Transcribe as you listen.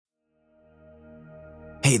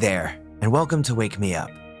Hey there, and welcome to Wake Me Up.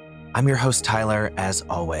 I'm your host, Tyler, as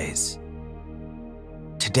always.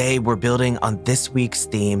 Today, we're building on this week's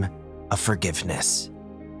theme of forgiveness.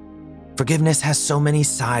 Forgiveness has so many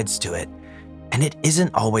sides to it, and it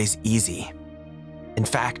isn't always easy. In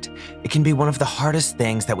fact, it can be one of the hardest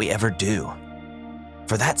things that we ever do.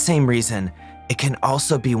 For that same reason, it can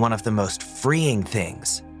also be one of the most freeing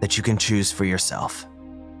things that you can choose for yourself.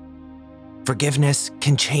 Forgiveness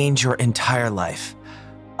can change your entire life,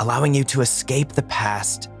 allowing you to escape the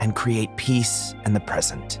past and create peace in the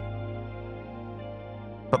present.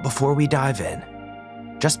 But before we dive in,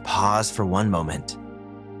 just pause for one moment.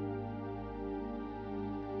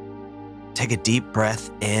 Take a deep breath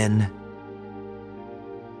in,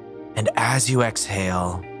 and as you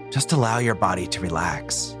exhale, just allow your body to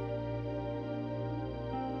relax.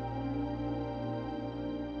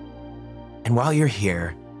 And while you're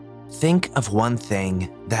here, think of one thing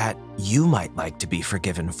that you might like to be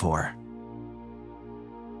forgiven for.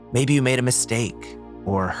 Maybe you made a mistake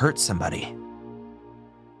or hurt somebody.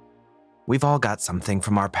 We've all got something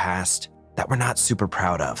from our past that we're not super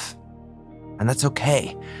proud of, and that's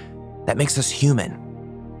okay. That makes us human.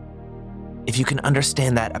 If you can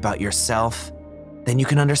understand that about yourself, then you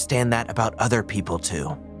can understand that about other people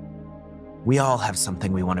too. We all have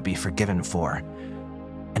something we want to be forgiven for.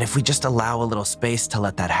 And if we just allow a little space to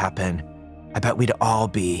let that happen, I bet we'd all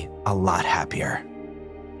be a lot happier.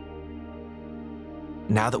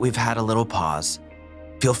 Now that we've had a little pause,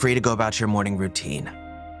 feel free to go about your morning routine,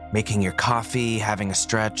 making your coffee, having a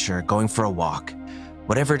stretch, or going for a walk,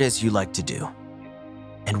 whatever it is you like to do.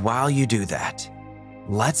 And while you do that,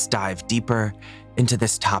 let's dive deeper into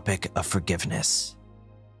this topic of forgiveness.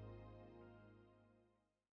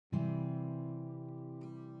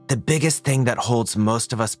 The biggest thing that holds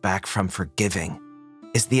most of us back from forgiving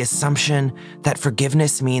is the assumption that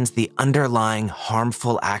forgiveness means the underlying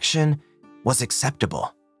harmful action was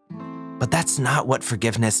acceptable. But that's not what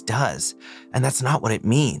forgiveness does, and that's not what it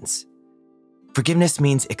means. Forgiveness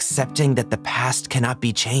means accepting that the past cannot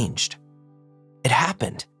be changed. It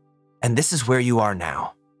happened, and this is where you are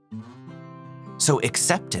now. So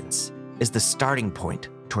acceptance is the starting point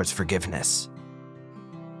towards forgiveness.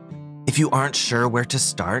 If you aren't sure where to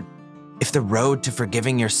start, if the road to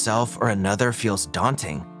forgiving yourself or another feels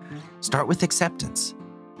daunting, start with acceptance.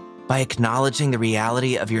 By acknowledging the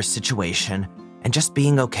reality of your situation and just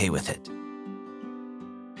being okay with it.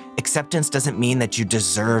 Acceptance doesn't mean that you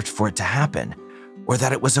deserved for it to happen, or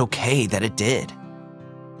that it was okay that it did.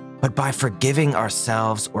 But by forgiving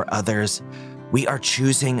ourselves or others, we are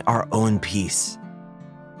choosing our own peace.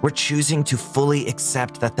 We're choosing to fully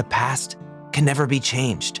accept that the past can never be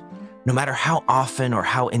changed, no matter how often or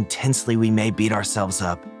how intensely we may beat ourselves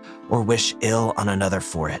up or wish ill on another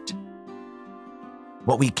for it.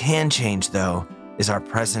 What we can change, though, is our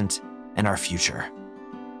present and our future.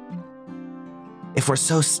 If we're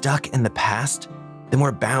so stuck in the past, then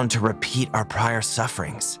we're bound to repeat our prior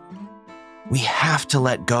sufferings. We have to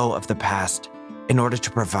let go of the past in order to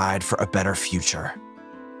provide for a better future.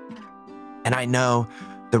 And I know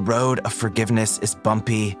the road of forgiveness is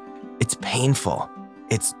bumpy, it's painful,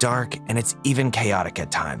 it's dark, and it's even chaotic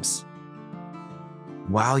at times.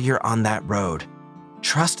 While you're on that road,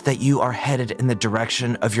 trust that you are headed in the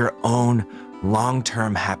direction of your own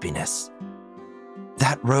long-term happiness.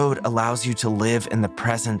 That road allows you to live in the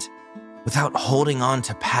present without holding on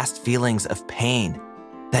to past feelings of pain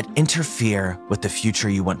that interfere with the future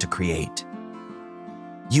you want to create.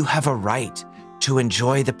 You have a right to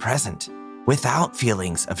enjoy the present without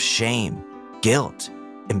feelings of shame, guilt,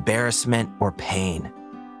 embarrassment, or pain.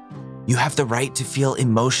 You have the right to feel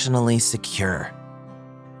emotionally secure.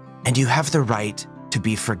 And you have the right to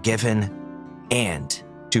be forgiven and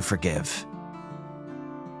to forgive.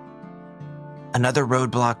 Another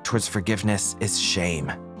roadblock towards forgiveness is shame.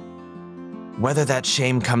 Whether that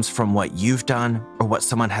shame comes from what you've done or what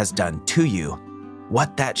someone has done to you,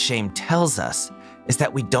 what that shame tells us is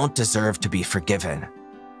that we don't deserve to be forgiven.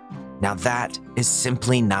 Now that is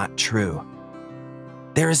simply not true.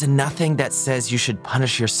 There is nothing that says you should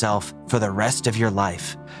punish yourself for the rest of your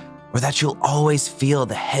life, or that you'll always feel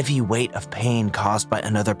the heavy weight of pain caused by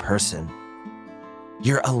another person.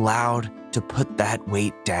 You're allowed to put that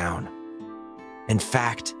weight down. In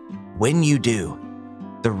fact, when you do,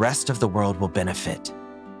 the rest of the world will benefit.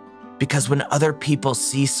 Because when other people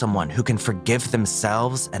see someone who can forgive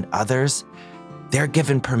themselves and others, they're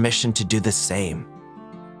given permission to do the same.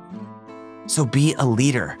 So be a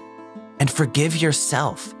leader and forgive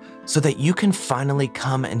yourself so that you can finally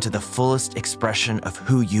come into the fullest expression of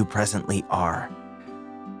who you presently are.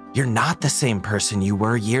 You're not the same person you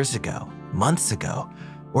were years ago, months ago,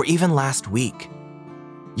 or even last week.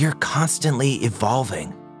 You're constantly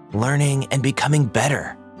evolving, learning, and becoming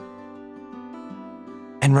better.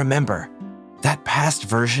 And remember, that past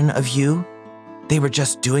version of you, they were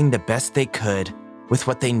just doing the best they could with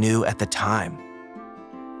what they knew at the time.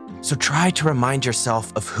 So try to remind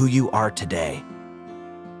yourself of who you are today.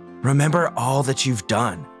 Remember all that you've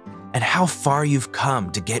done and how far you've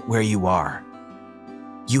come to get where you are.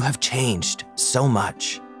 You have changed so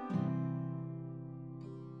much.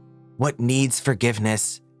 What needs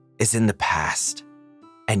forgiveness is in the past,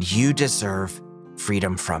 and you deserve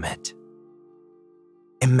freedom from it.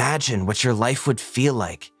 Imagine what your life would feel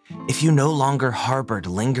like if you no longer harbored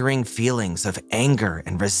lingering feelings of anger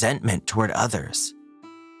and resentment toward others.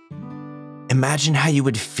 Imagine how you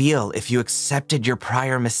would feel if you accepted your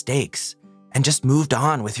prior mistakes and just moved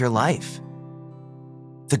on with your life.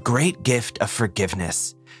 The great gift of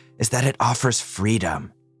forgiveness is that it offers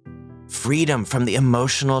freedom. Freedom from the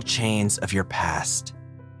emotional chains of your past.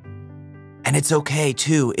 And it's okay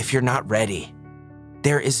too if you're not ready.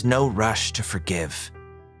 There is no rush to forgive.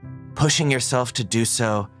 Pushing yourself to do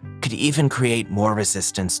so could even create more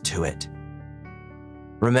resistance to it.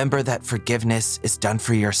 Remember that forgiveness is done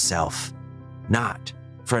for yourself, not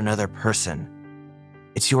for another person.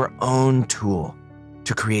 It's your own tool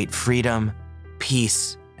to create freedom,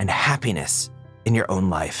 peace, and happiness in your own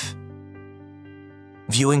life.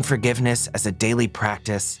 Viewing forgiveness as a daily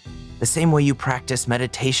practice, the same way you practice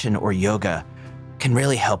meditation or yoga, can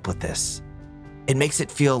really help with this. It makes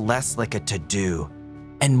it feel less like a to-do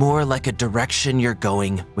and more like a direction you're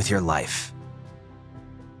going with your life.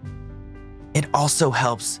 It also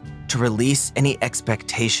helps to release any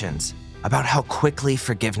expectations about how quickly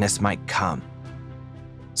forgiveness might come.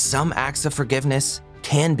 Some acts of forgiveness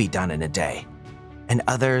can be done in a day, and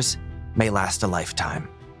others may last a lifetime.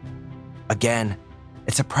 Again,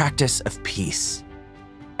 it's a practice of peace,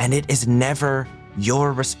 and it is never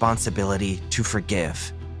your responsibility to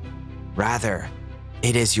forgive. Rather,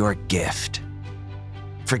 it is your gift.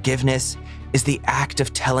 Forgiveness is the act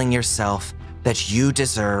of telling yourself that you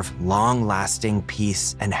deserve long-lasting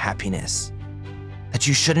peace and happiness, that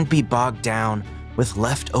you shouldn't be bogged down with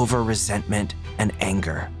leftover resentment and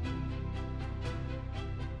anger.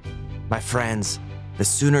 My friends, the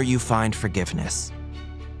sooner you find forgiveness,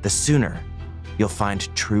 the sooner you'll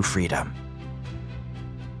find true freedom.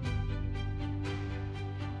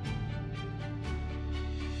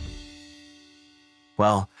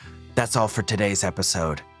 Well, that's all for today's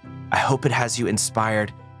episode. I hope it has you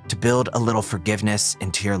inspired to build a little forgiveness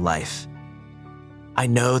into your life. I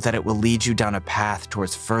know that it will lead you down a path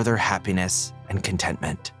towards further happiness and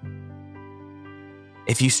contentment.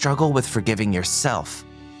 If you struggle with forgiving yourself,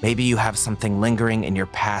 maybe you have something lingering in your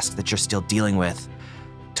past that you're still dealing with,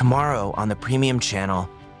 tomorrow on the Premium channel,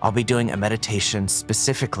 I'll be doing a meditation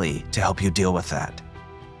specifically to help you deal with that.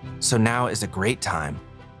 So now is a great time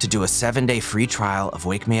to do a 7-day free trial of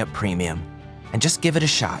Wake Me Up Premium and just give it a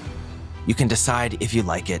shot. You can decide if you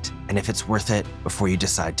like it and if it's worth it before you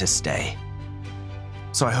decide to stay.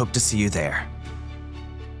 So I hope to see you there.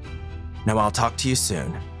 Now I'll talk to you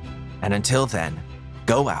soon. And until then,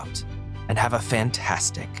 go out and have a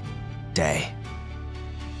fantastic day.